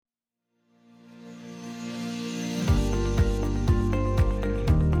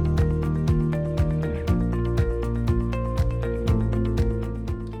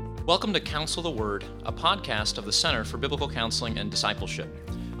Welcome to Counsel the Word, a podcast of the Center for Biblical Counseling and Discipleship.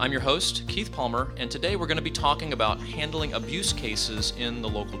 I'm your host, Keith Palmer, and today we're going to be talking about handling abuse cases in the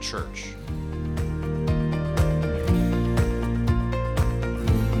local church.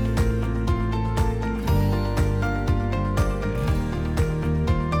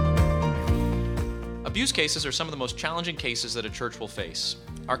 Abuse cases are some of the most challenging cases that a church will face.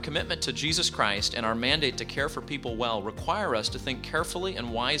 Our commitment to Jesus Christ and our mandate to care for people well require us to think carefully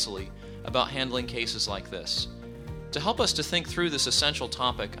and wisely about handling cases like this. To help us to think through this essential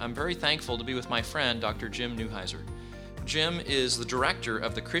topic, I'm very thankful to be with my friend, Dr. Jim Neuheiser. Jim is the director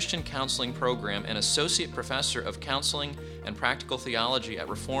of the Christian Counseling Program and associate professor of counseling and practical theology at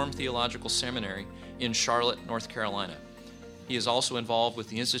Reformed Theological Seminary in Charlotte, North Carolina. He is also involved with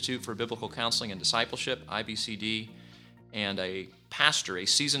the Institute for Biblical Counseling and Discipleship, IBCD, and a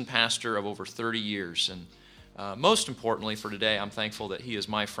seasoned pastor of over 30 years. And most importantly for today, I'm thankful that he is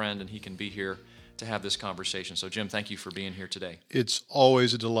my friend and he can be here to have this conversation. So Jim, thank you for being here today. It's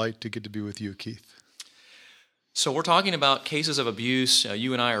always a delight to get to be with you, Keith. So we're talking about cases of abuse.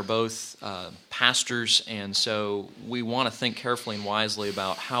 You and I are both pastors, and so we want to think carefully and wisely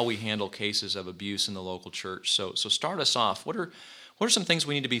about how we handle cases of abuse in the local church. So start us off. What are some things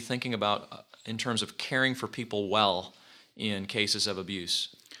we need to be thinking about in terms of caring for people well in cases of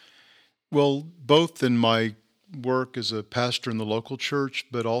abuse? Well, both in my work as a pastor in the local church,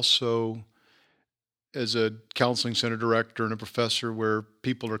 but also as a counseling center director and a professor where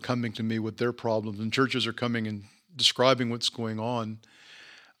people are coming to me with their problems and churches are coming and describing what's going on,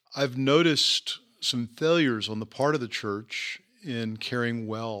 I've noticed some failures on the part of the church in caring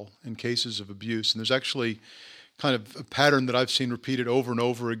well in cases of abuse. And there's actually kind of a pattern that I've seen repeated over and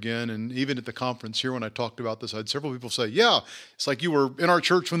over again. And even at the conference here when I talked about this, I had several people say, yeah, it's like you were in our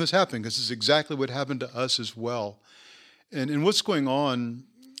church when this happened, because this is exactly what happened to us as well. And what's going on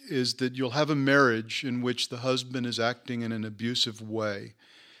is that you'll have a marriage in which the husband is acting in an abusive way.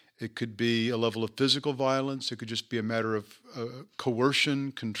 It could be a level of physical violence. It could just be a matter of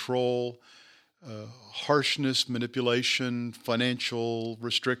coercion, control, harshness, manipulation, financial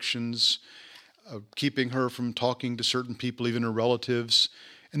restrictions, keeping her from talking to certain people, even her relatives.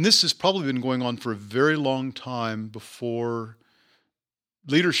 And this has probably been going on for a very long time before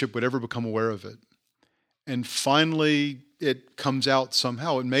leadership would ever become aware of it. And finally, it comes out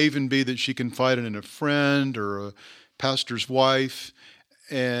somehow. It may even be that she confided in a friend or a pastor's wife,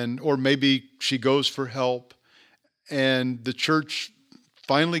 or maybe she goes for help, and the church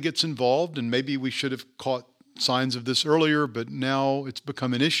finally gets involved, and maybe we should have caught signs of this earlier, but now it's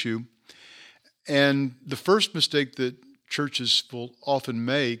become an issue. And the first mistake that churches will often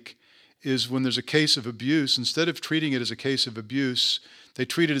make is when there's a case of abuse, instead of treating it as a case of abuse, they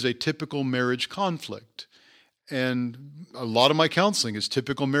treat it as a typical marriage conflict. And a lot of my counseling is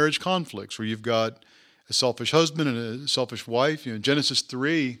typical marriage conflicts where you've got a selfish husband and a selfish wife. Genesis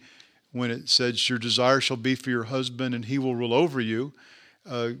 3, when it says, your desire shall be for your husband and he will rule over you.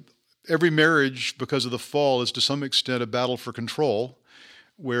 Every marriage, because of the fall, is to some extent a battle for control,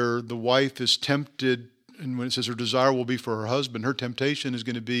 where the wife is tempted, and when it says her desire will be for her husband, her temptation is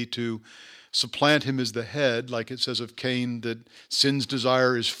going to be to supplant him as the head, like it says of Cain, that sin's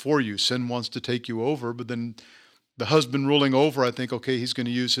desire is for you. Sin wants to take you over, but then the husband ruling over, I think, okay, he's going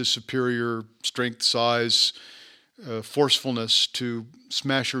to use his superior strength, size, forcefulness to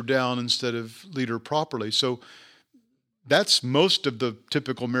smash her down instead of lead her properly. So that's most of the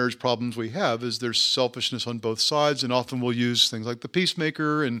typical marriage problems we have, is there's selfishness on both sides, and often we'll use things like the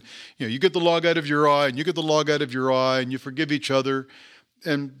peacemaker, and you get the log out of your eye, and you get the log out of your eye, and you forgive each other.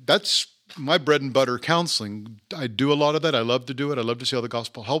 And that's my bread and butter counseling. I do a lot of that. I love to do it. I love to see how the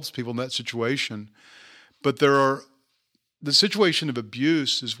gospel helps people in that situation. But the situation of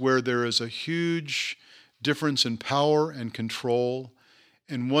abuse is where there is a huge difference in power and control.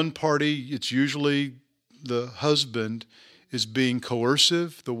 In one party, it's usually the husband is being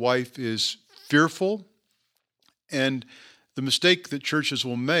coercive, the wife is fearful, and the mistake that churches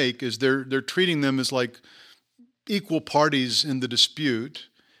will make is they're treating them as like equal parties in the dispute,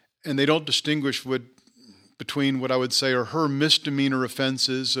 and they don't distinguish between what I would say are her misdemeanor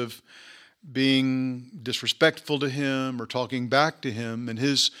offenses of being disrespectful to him or talking back to him, and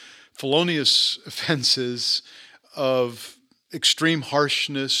his felonious offenses of extreme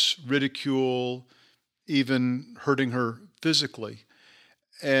harshness, ridicule, even hurting her physically.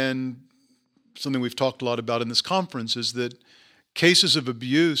 And something we've talked a lot about in this conference is that cases of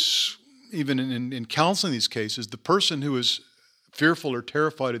abuse, even in counseling these cases, the person who is fearful or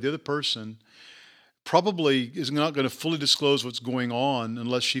terrified of the other person probably is not going to fully disclose what's going on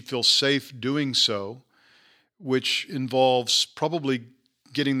unless she feels safe doing so, which involves probably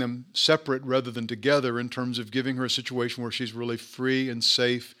getting them separate rather than together, in terms of giving her a situation where she's really free and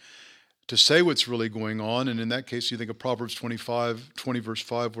safe to say what's really going on. And in that case, you think of Proverbs 20 verse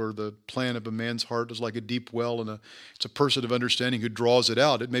 5, where the plan of a man's heart is like a deep well, and it's a person of understanding who draws it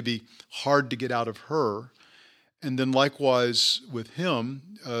out. It may be hard to get out of her. And then likewise with him,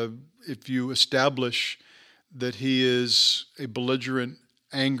 if you establish that he is a belligerent,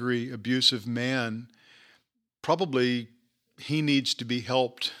 angry, abusive man, probably he needs to be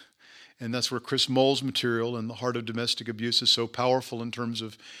helped. And that's where Chris Moll's material in The Heart of Domestic Abuse is so powerful, in terms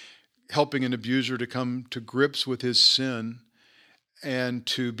of helping an abuser to come to grips with his sin and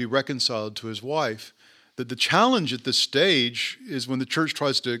to be reconciled to his wife. That the challenge at this stage is when the church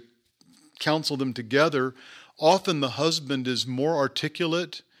tries to counsel them together, often the husband is more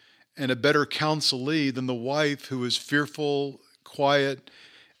articulate and a better counselee than the wife, who is fearful, quiet,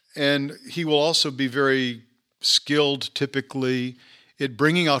 and he will also be very skilled typically at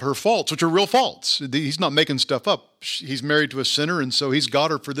bringing out her faults, which are real faults. He's not making stuff up. He's married to a sinner, and so he's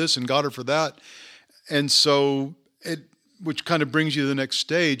got her for this and got her for that. And so, which kind of brings you to the next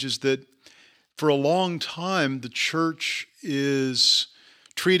stage, is that for a long time, the church is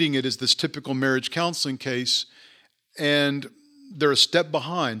treating it as this typical marriage counseling case, and they're a step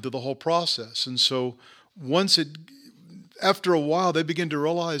behind to the whole process. And so after a while, they begin to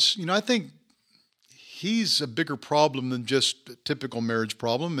realize, I think he's a bigger problem than just a typical marriage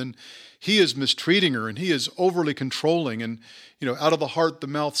problem, and he is mistreating her, and he is overly controlling, and out of the heart the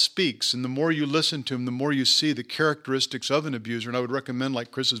mouth speaks. And the more you listen to him, the more you see the characteristics of an abuser. And I would recommend,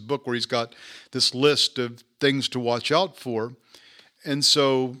 like Chris's book, where he's got this list of things to watch out for. And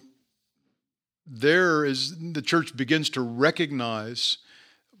so the church begins to recognize,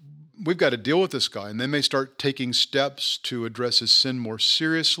 we've got to deal with this guy, and they may start taking steps to address his sin more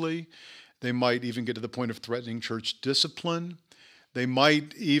seriously. They might even get to the point of threatening church discipline. They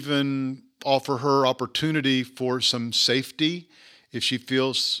might even offer her opportunity for some safety if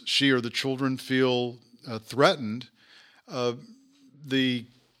she or the children feel threatened. The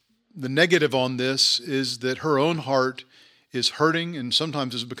negative on this is that her own heart is hurting, and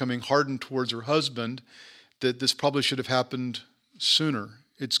sometimes is becoming hardened towards her husband, that this probably should have happened sooner.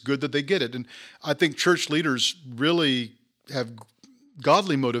 It's good that they get it. And I think church leaders really have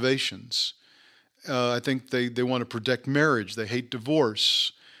godly motivations. I think they want to protect marriage. They hate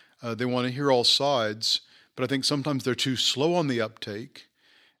divorce. They want to hear all sides. But I think sometimes they're too slow on the uptake.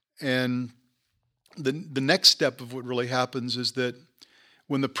 And the next step of what really happens is that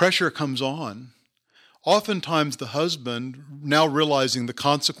when the pressure comes on, oftentimes the husband, now realizing the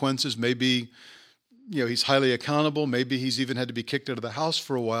consequences, maybe he's highly accountable, maybe he's even had to be kicked out of the house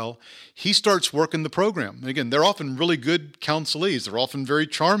for a while, he starts working the program. And again, they're often really good counselees. They're often very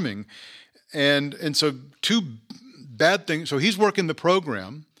charming. And so two bad things. So he's working the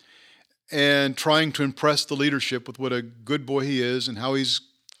program and trying to impress the leadership with what a good boy he is and how he's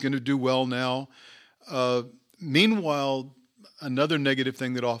going to do well now. Meanwhile, another negative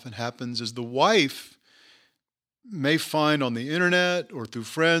thing that often happens is the wife may find on the internet or through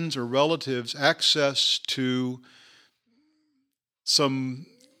friends or relatives access to some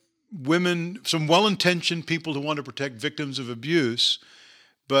women, some well-intentioned people who want to protect victims of abuse,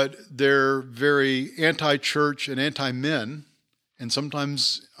 but they're very anti-church and anti-men, and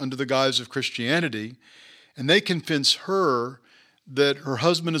sometimes under the guise of Christianity, and they convince her that her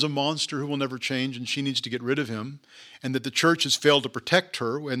husband is a monster who will never change and she needs to get rid of him, and that the church has failed to protect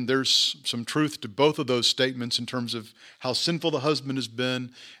her. And there's some truth to both of those statements in terms of how sinful the husband has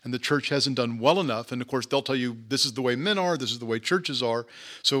been, and the church hasn't done well enough. And of course, they'll tell you this is the way men are, this is the way churches are.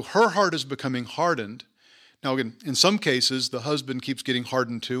 So her heart is becoming hardened. Now, again, in some cases, the husband keeps getting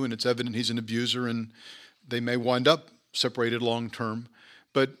hardened too, and it's evident he's an abuser, and they may wind up separated long term.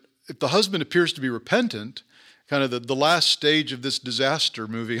 But if the husband appears to be repentant, kind of the last stage of this disaster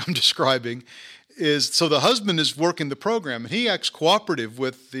movie I'm describing is, so the husband is working the program, and he acts cooperative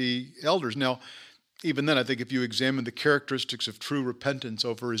with the elders. Now, even then, I think if you examine the characteristics of true repentance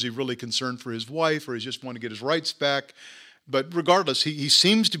over, is he really concerned for his wife, or he just want to get his rights back? But regardless, he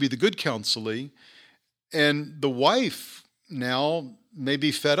seems to be the good counselee, and the wife now may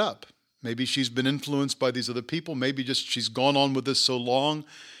be fed up. Maybe she's been influenced by these other people. Maybe just she's gone on with this so long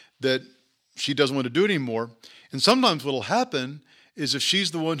that she doesn't want to do it anymore. And sometimes what will happen is, if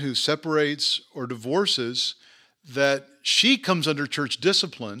she's the one who separates or divorces, that she comes under church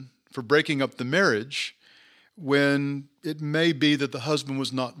discipline for breaking up the marriage, when it may be that the husband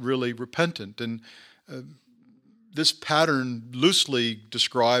was not really repentant. And this pattern, loosely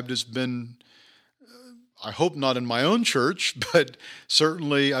described, has been, I hope not in my own church, but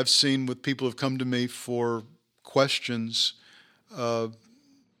certainly I've seen with people who have come to me for questions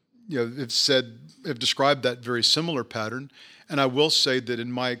have described that very similar pattern. And I will say that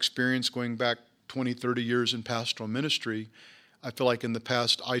in my experience going back 20, 30 years in pastoral ministry, I feel like in the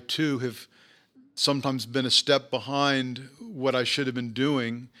past I too have sometimes been a step behind what I should have been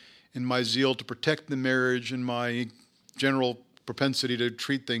doing in my zeal to protect the marriage and my general propensity to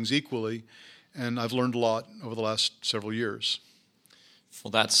treat things equally. And I've learned a lot over the last several years.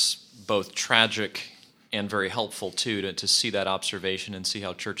 Well, that's both tragic and very helpful, too, to see that observation and see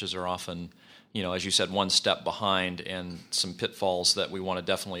how churches are often, as you said, one step behind and some pitfalls that we want to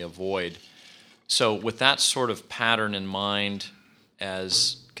definitely avoid. So with that sort of pattern in mind,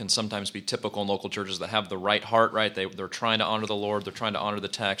 as can sometimes be typical in local churches that have the right heart, right? They're trying to honor the Lord, they're trying to honor the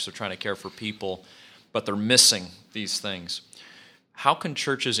text, they're trying to care for people, but they're missing these things. How can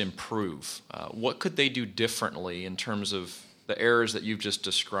churches improve? What could they do differently in terms of the errors that you've just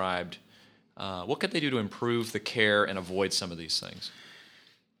described? What could they do to improve the care and avoid some of these things?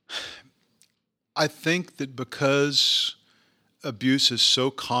 I think that because abuse is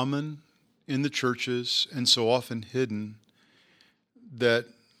so common in the churches and so often hidden, that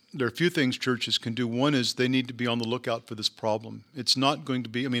there are a few things churches can do. One is they need to be on the lookout for this problem. It's not going to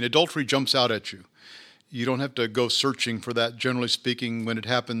be, adultery jumps out at you. You don't have to go searching for that. Generally speaking, when it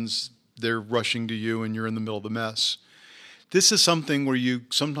happens, they're rushing to you and you're in the middle of the mess. This is something where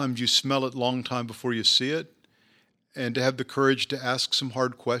sometimes you smell it a long time before you see it, and to have the courage to ask some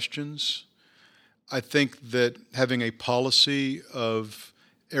hard questions. I think that having a policy of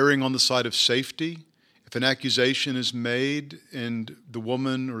erring on the side of safety, if an accusation is made and the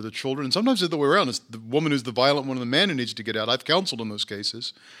woman or the children, and sometimes it's the way around, it's the woman who's the violent one and the man who needs to get out. I've counseled in those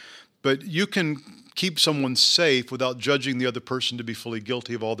cases. But you can keep someone safe without judging the other person to be fully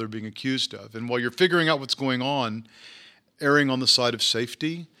guilty of all they're being accused of. And while you're figuring out what's going on, erring on the side of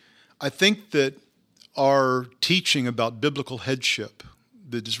safety, I think that our teaching about biblical headship,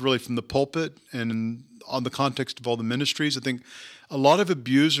 that is really from the pulpit and on the context of all the ministries, I think a lot of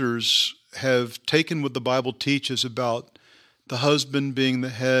abusers have taken what the Bible teaches about the husband being the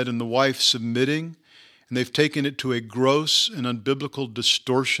head and the wife submitting, and they've taken it to a gross and unbiblical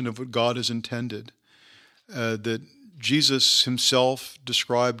distortion of what God has intended. That Jesus himself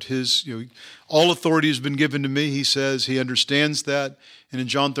described his, all authority has been given to me, he says. He understands that. And in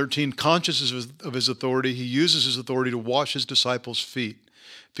John 13, conscious of his authority, he uses his authority to wash his disciples' feet.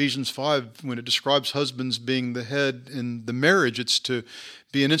 Ephesians 5, when it describes husbands being the head in the marriage, it's to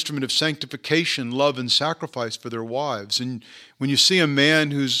be an instrument of sanctification, love, and sacrifice for their wives. And when you see a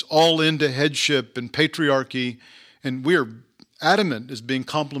man who's all into headship and patriarchy, and we are adamant as being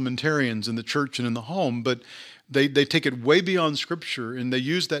complementarians in the church and in the home, but they take it way beyond Scripture, and they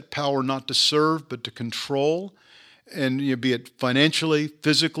use that power not to serve, but to control, and be it financially,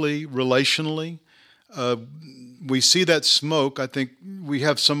 physically, relationally. We see that smoke. I think we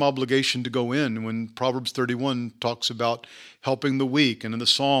have some obligation to go in when Proverbs 31 talks about helping the weak, and in the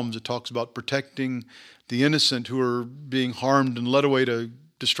Psalms it talks about protecting the innocent who are being harmed and led away to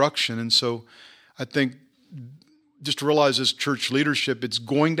destruction. And so I think just to realize as church leadership, it's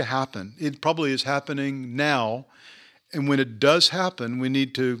going to happen. It probably is happening now. And when it does happen, we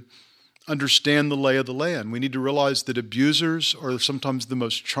need to understand the lay of the land. We need to realize that abusers are sometimes the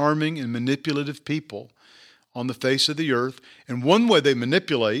most charming and manipulative people on the face of the earth. And one way they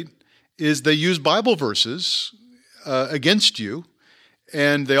manipulate is they use Bible verses against you.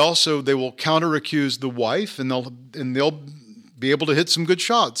 And they will counter-accuse the wife, and they'll be able to hit some good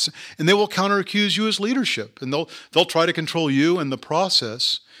shots. And they will counter-accuse you as leadership, and they'll try to control you in the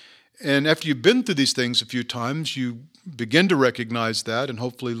process. And after you've been through these things a few times, you begin to recognize that and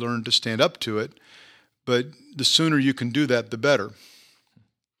hopefully learn to stand up to it. But the sooner you can do that, the better.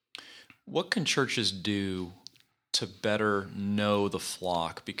 What can churches do to better know the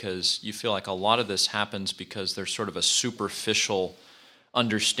flock? Because you feel like a lot of this happens because there's sort of a superficial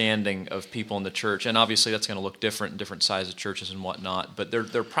understanding of people in the church, and obviously that's going to look different in different sizes of churches and whatnot, but there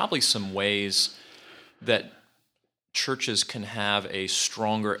are probably some ways that churches can have a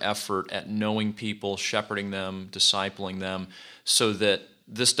stronger effort at knowing people, shepherding them, discipling them, so that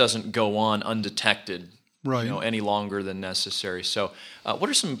this doesn't go on undetected any longer than necessary. So what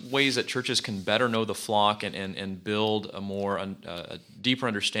are some ways that churches can better know the flock and build a deeper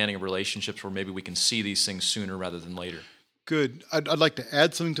understanding of relationships where maybe we can see these things sooner rather than later? Good. I'd like to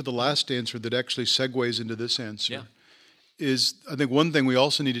add something to the last answer that actually segues into this answer. Yeah. Is I think one thing we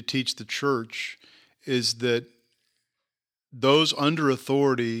also need to teach the church is that those under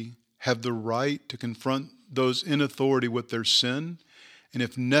authority have the right to confront those in authority with their sin, and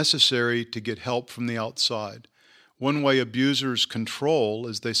if necessary, to get help from the outside. One way abusers control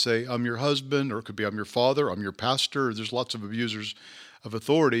is they say, I'm your husband, or it could be I'm your father, I'm your pastor. There's lots of abusers of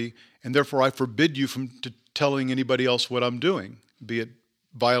authority, and therefore I forbid you from telling anybody else what I'm doing, be it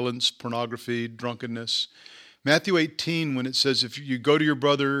violence, pornography, drunkenness. Matthew 18, when it says if you go to your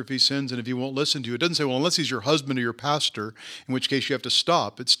brother if he sins and if he won't listen to you, it doesn't say, well, unless he's your husband or your pastor, in which case you have to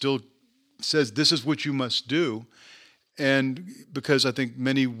stop. It still says this is what you must do. And because I think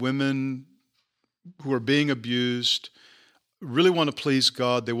many women who are being abused really want to please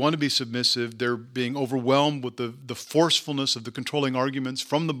God, they want to be submissive, they're being overwhelmed with the forcefulness of the controlling arguments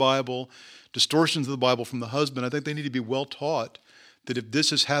from the Bible, distortions of the Bible from the husband. I think they need to be well taught that if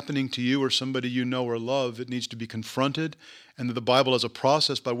this is happening to you or somebody you know or love, it needs to be confronted, and that the Bible has a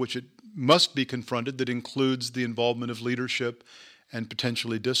process by which it must be confronted that includes the involvement of leadership and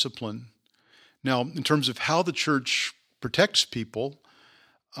potentially discipline. Now, in terms of how the church protects people,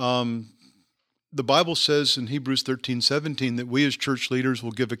 the Bible says in Hebrews 13:17 that we as church leaders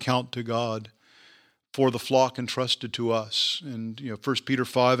will give account to God for the flock entrusted to us. And 1 Peter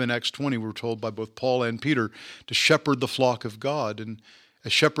 5 and Acts 20, we're told by both Paul and Peter to shepherd the flock of God. And a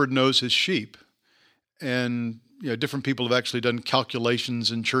shepherd knows his sheep. And different people have actually done calculations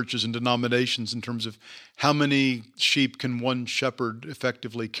in churches and denominations in terms of how many sheep can one shepherd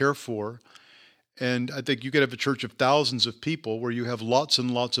effectively care for. And I think you could have a church of thousands of people where you have lots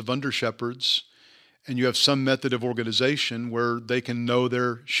and lots of under-shepherds, and you have some method of organization where they can know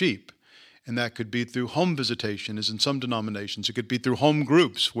their sheep. And that could be through home visitation, as in some denominations. It could be through home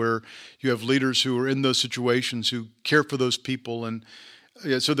groups where you have leaders who are in those situations who care for those people. And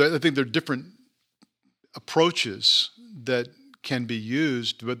so I think there are different approaches that can be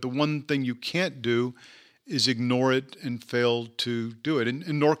used, but the one thing you can't do is ignore it and fail to do it.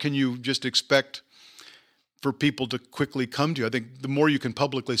 And nor can you just expect for people to quickly come to you. I think the more you can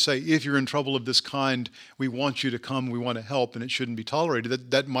publicly say, if you're in trouble of this kind, we want you to come, we want to help, and it shouldn't be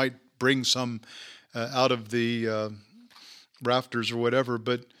tolerated, that might bring some out of the rafters or whatever.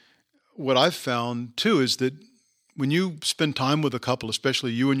 But what I've found, too, is that when you spend time with a couple,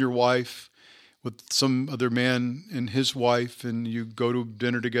 especially you and your wife, with some other man and his wife, and you go to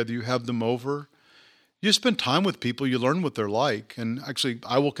dinner together, you have them over, you spend time with people, you learn what they're like. And actually,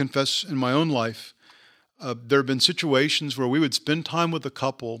 I will confess in my own life, there have been situations where we would spend time with a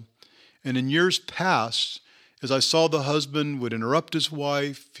couple, and in years past, as I saw the husband would interrupt his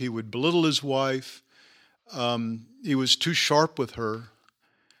wife, he would belittle his wife, he was too sharp with her.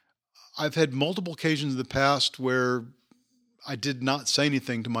 I've had multiple occasions in the past where I did not say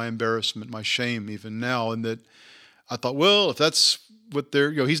anything to my embarrassment, my shame even now, and that I thought, well, if that's what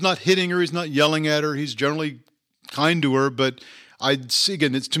they're, he's not hitting her, he's not yelling at her, he's generally kind to her, but I'd see,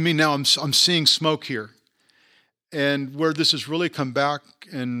 again, it's to me now, I'm seeing smoke here. And where this has really come back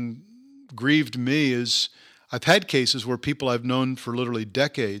and grieved me is I've had cases where people I've known for literally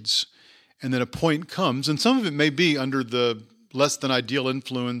decades, and then a point comes, and some of it may be under the less than ideal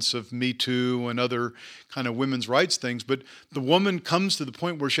influence of Me Too and other kind of women's rights things, but the woman comes to the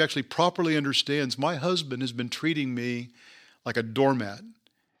point where she actually properly understands, my husband has been treating me like a doormat,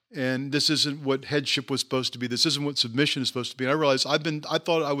 and this isn't what headship was supposed to be. This isn't what submission is supposed to be. And I realized I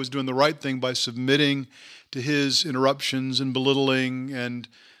thought I was doing the right thing by submitting to his interruptions and belittling and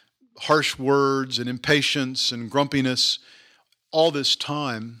harsh words and impatience and grumpiness all this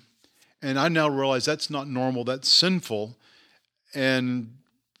time. And I now realize that's not normal, that's sinful. And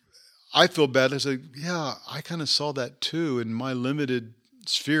I feel bad. I say, yeah, I kind of saw that too in my limited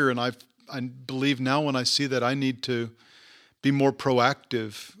sphere. And I believe now when I see that, I need to be more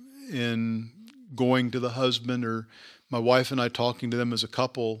proactive in going to the husband or my wife and I talking to them as a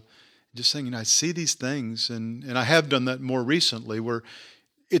couple, just saying, I see these things. And I have done that more recently where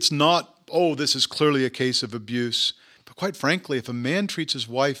it's not, oh, this is clearly a case of abuse. But quite frankly, if a man treats his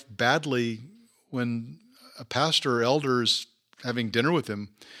wife badly when a pastor or elder is having dinner with him,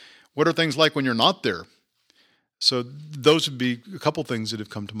 what are things like when you're not there? So those would be a couple things that have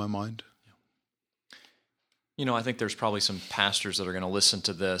come to my mind. I think there's probably some pastors that are going to listen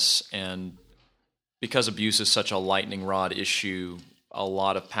to this, and because abuse is such a lightning rod issue, a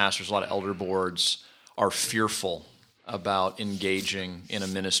lot of pastors, a lot of elder boards are fearful about engaging in a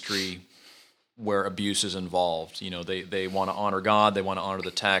ministry where abuse is involved. They want to honor God, they want to honor the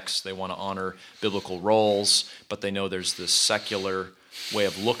text, they want to honor biblical roles, but they know there's this secular way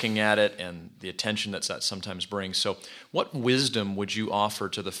of looking at it and the attention that sometimes brings. So what wisdom would you offer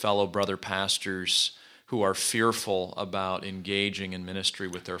to the fellow brother pastors who are fearful about engaging in ministry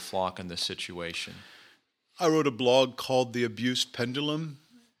with their flock in this situation? I wrote a blog called The Abuse Pendulum,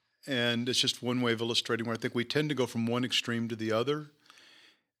 and it's just one way of illustrating where I think we tend to go from one extreme to the other.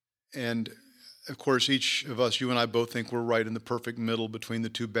 And of course, each of us, you and I both think we're right in the perfect middle between the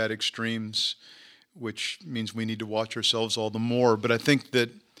two bad extremes. which means we need to watch ourselves all the more. But I think that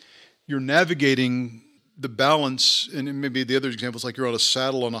you're navigating the balance, and maybe the other example is like you're on a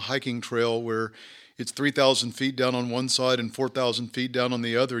saddle on a hiking trail where it's 3,000 feet down on one side and 4,000 feet down on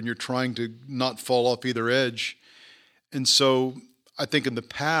the other, and you're trying to not fall off either edge. And so I think in the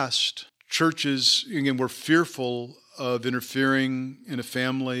past, churches, again, were fearful of interfering in a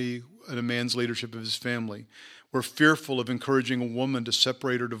family, in a man's leadership of his family. We're fearful of encouraging a woman to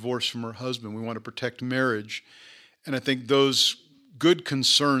separate or divorce from her husband. We want to protect marriage. And I think those good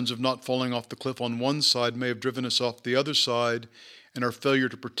concerns of not falling off the cliff on one side may have driven us off the other side, and our failure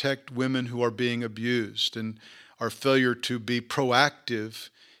to protect women who are being abused, and our failure to be proactive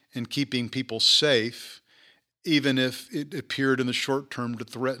in keeping people safe, even if it appeared in the short term to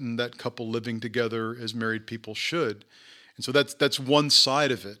threaten that couple living together as married people should. And so that's one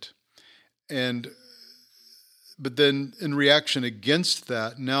side of it. But then in reaction against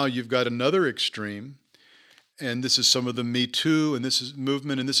that, now you've got another extreme, and this is some of the Me Too, and this is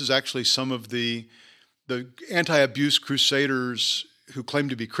movement, and this is actually some of the anti-abuse crusaders who claim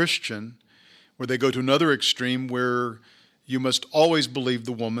to be Christian, where they go to another extreme where you must always believe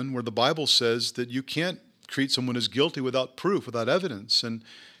the woman, where the Bible says that you can't treat someone as guilty without proof, without evidence. And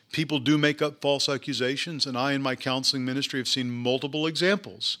people do make up false accusations, and I in my counseling ministry have seen multiple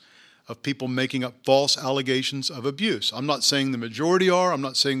examples of people making up false allegations of abuse. I'm not saying the majority are, I'm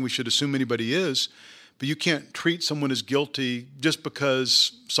not saying we should assume anybody is, but you can't treat someone as guilty just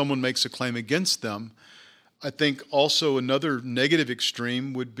because someone makes a claim against them. I think also another negative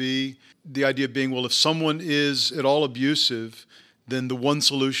extreme would be the idea of being, well, if someone is at all abusive, then the one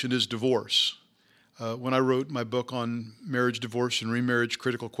solution is divorce. When I wrote my book on marriage, divorce, and remarriage,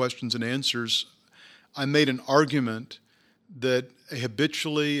 critical questions and answers, I made an argument that a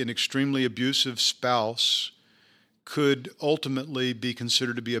habitually and extremely abusive spouse could ultimately be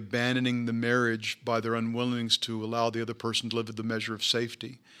considered to be abandoning the marriage by their unwillingness to allow the other person to live with the measure of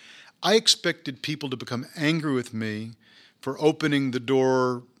safety. I expected people to become angry with me for opening the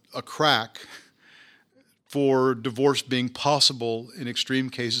door a crack for divorce being possible in extreme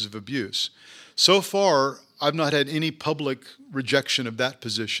cases of abuse. So far, I've not had any public rejection of that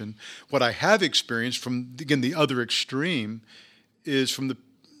position. What I have experienced from, again, the other extreme is from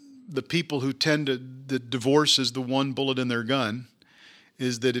the people who tend to, that divorce is the one bullet in their gun,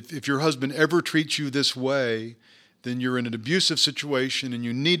 is that if your husband ever treats you this way, then you're in an abusive situation and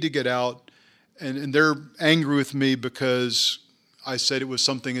you need to get out. And they're angry with me because I said it was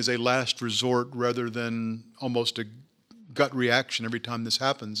something as a last resort rather than almost a gut reaction every time this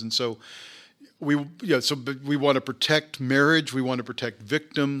happens. And so we want to protect marriage. We want to protect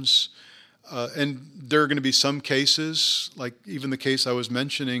victims. And there are going to be some cases, like even the case I was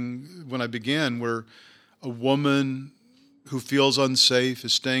mentioning when I began, where a woman who feels unsafe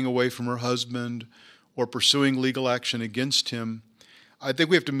is staying away from her husband or pursuing legal action against him. I think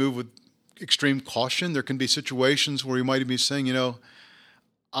we have to move with extreme caution. There can be situations where you might be saying,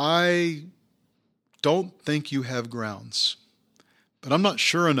 I don't think you have grounds, but I'm not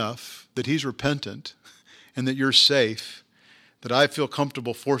sure enough that he's repentant and that you're safe that I feel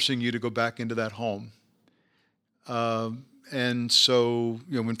comfortable forcing you to go back into that home. And so,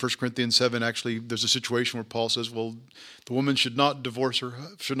 in 1 Corinthians 7, actually, there's a situation where Paul says, well, the woman should not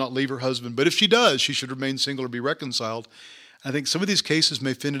should not leave her husband, but if she does, she should remain single or be reconciled. I think some of these cases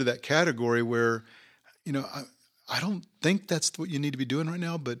may fit into that category where, I don't think that's what you need to be doing right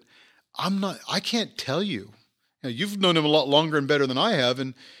now, but I can't tell you. You've known him a lot longer and better than I have,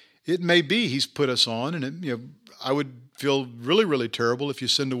 and it may be he's put us on, and I would feel really, really terrible if you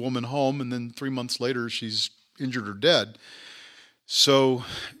send a woman home and then 3 months later she's injured or dead. So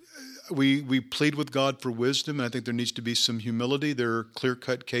we plead with God for wisdom, and I think there needs to be some humility. There are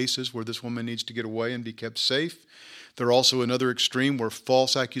clear-cut cases where this woman needs to get away and be kept safe. There are also another extreme where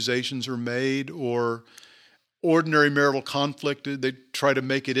false accusations are made or ordinary marital conflict, they try to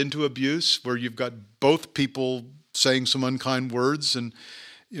make it into abuse, where you've got both people saying some unkind words, and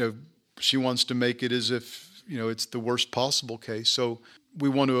she wants to make it as if it's the worst possible case. So we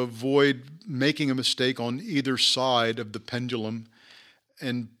want to avoid making a mistake on either side of the pendulum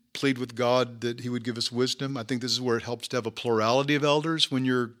and plead with God that he would give us wisdom. I think this is where it helps to have a plurality of elders when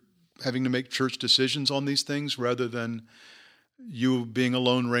you're having to make church decisions on these things, rather than you being a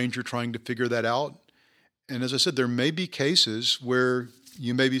lone ranger trying to figure that out. And as I said, there may be cases where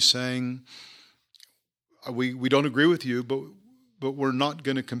you may be saying, we don't agree with you, but we're not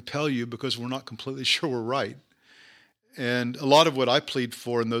going to compel you because we're not completely sure we're right. And a lot of what I plead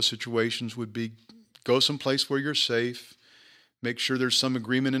for in those situations would be go someplace where you're safe, make sure there's some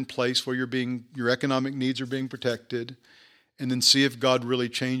agreement in place where your economic needs are being protected, and then see if God really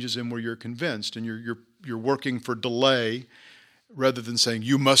changes him where you're convinced, and you're working for delay rather than saying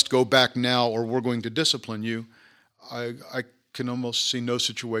you must go back now or we're going to discipline you. I can almost see no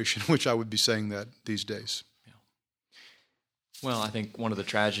situation in which I would be saying that these days. Yeah. Well, I think one of the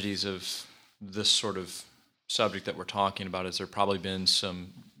tragedies of this sort of subject that we're talking about is there probably been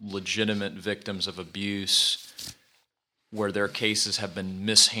some legitimate victims of abuse where their cases have been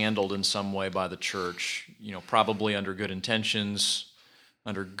mishandled in some way by the church, probably under good intentions,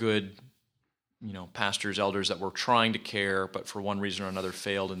 under good, pastors, elders that were trying to care, but for one reason or another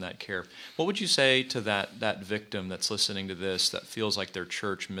failed in that care. What would you say to that victim that's listening to this that feels like their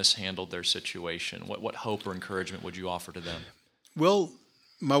church mishandled their situation? What hope or encouragement would you offer to them? Well,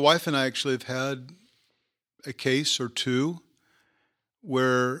 my wife and I actually have had a case or two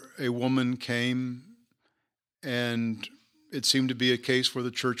where a woman came, and it seemed to be a case where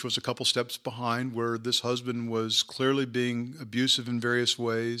the church was a couple steps behind, where this husband was clearly being abusive in various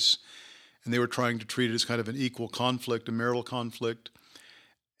ways, and they were trying to treat it as kind of an equal conflict, a marital conflict.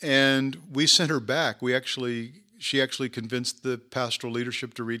 And we sent her back. She actually convinced the pastoral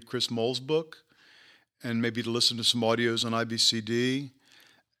leadership to read Chris Moll's book and maybe to listen to some audios on IBCD.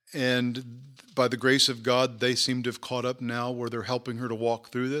 And by the grace of God, they seem to have caught up now where they're helping her to walk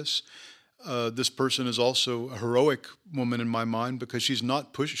through this. This person is also a heroic woman in my mind because she's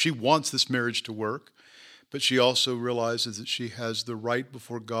not she wants this marriage to work, but she also realizes that she has the right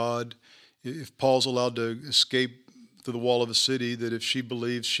before God. If Paul's allowed to escape to the wall of a city, that if she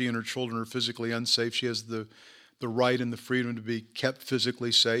believes she and her children are physically unsafe, she has the right and the freedom to be kept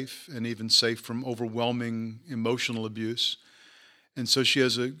physically safe and even safe from overwhelming emotional abuse. And so she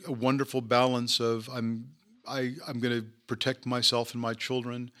has a wonderful balance of I'm going to protect myself and my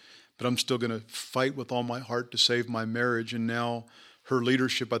children, but I'm still going to fight with all my heart to save my marriage. And now her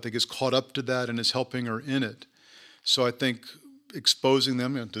leadership, I think, is caught up to that and is helping her in it. So I think exposing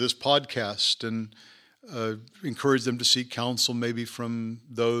them to this podcast and encourage them to seek counsel maybe from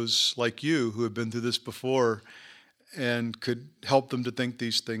those like you who have been through this before and could help them to think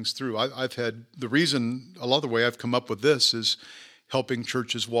these things through. I've had the reason, a lot of the way I've come up with this is helping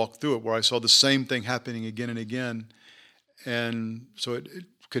churches walk through it, where I saw the same thing happening again and again. And so it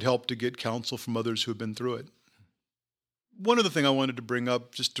could help to get counsel from others who have been through it. One other thing I wanted to bring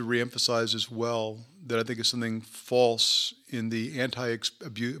up, just to reemphasize as well, that I think is something false in the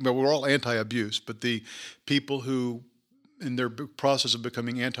anti-abuse, well, we're all anti-abuse, but the people who, in their process of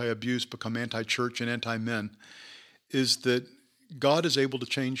becoming anti-abuse, become anti-church and anti-men, is that God is able to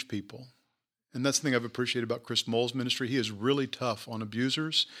change people. And that's the thing I've appreciated about Chris Moll's ministry. He is really tough on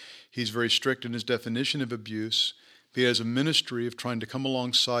abusers. He's very strict in his definition of abuse. He has a ministry of trying to come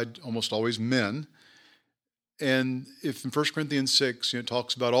alongside almost always men. And if in 1 Corinthians 6, it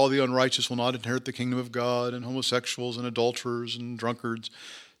talks about all the unrighteous will not inherit the kingdom of God, and homosexuals and adulterers and drunkards,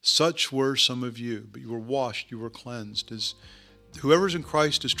 such were some of you, but you were washed, you were cleansed. Whoever's in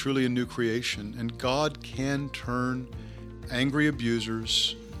Christ is truly a new creation, and God can turn angry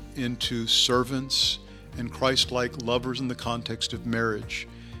abusers into servants and Christ-like lovers in the context of marriage.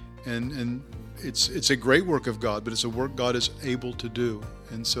 And it's a great work of God, but it's a work God is able to do.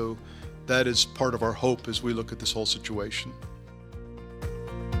 And so that is part of our hope as we look at this whole situation.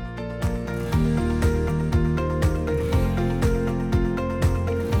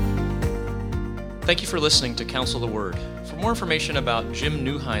 Thank you for listening to Counsel the Word. For more information about Jim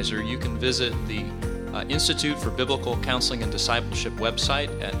Neuheiser, you can visit the Institute for Biblical Counseling and Discipleship website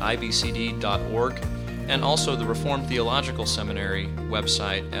at ibcd.org, and also the Reformed Theological Seminary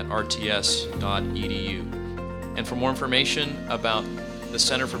website at rts.edu. And for more information about the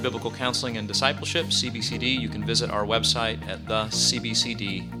Center for Biblical Counseling and Discipleship, CBCD, you can visit our website at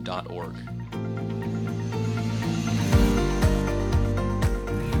thecbcd.org.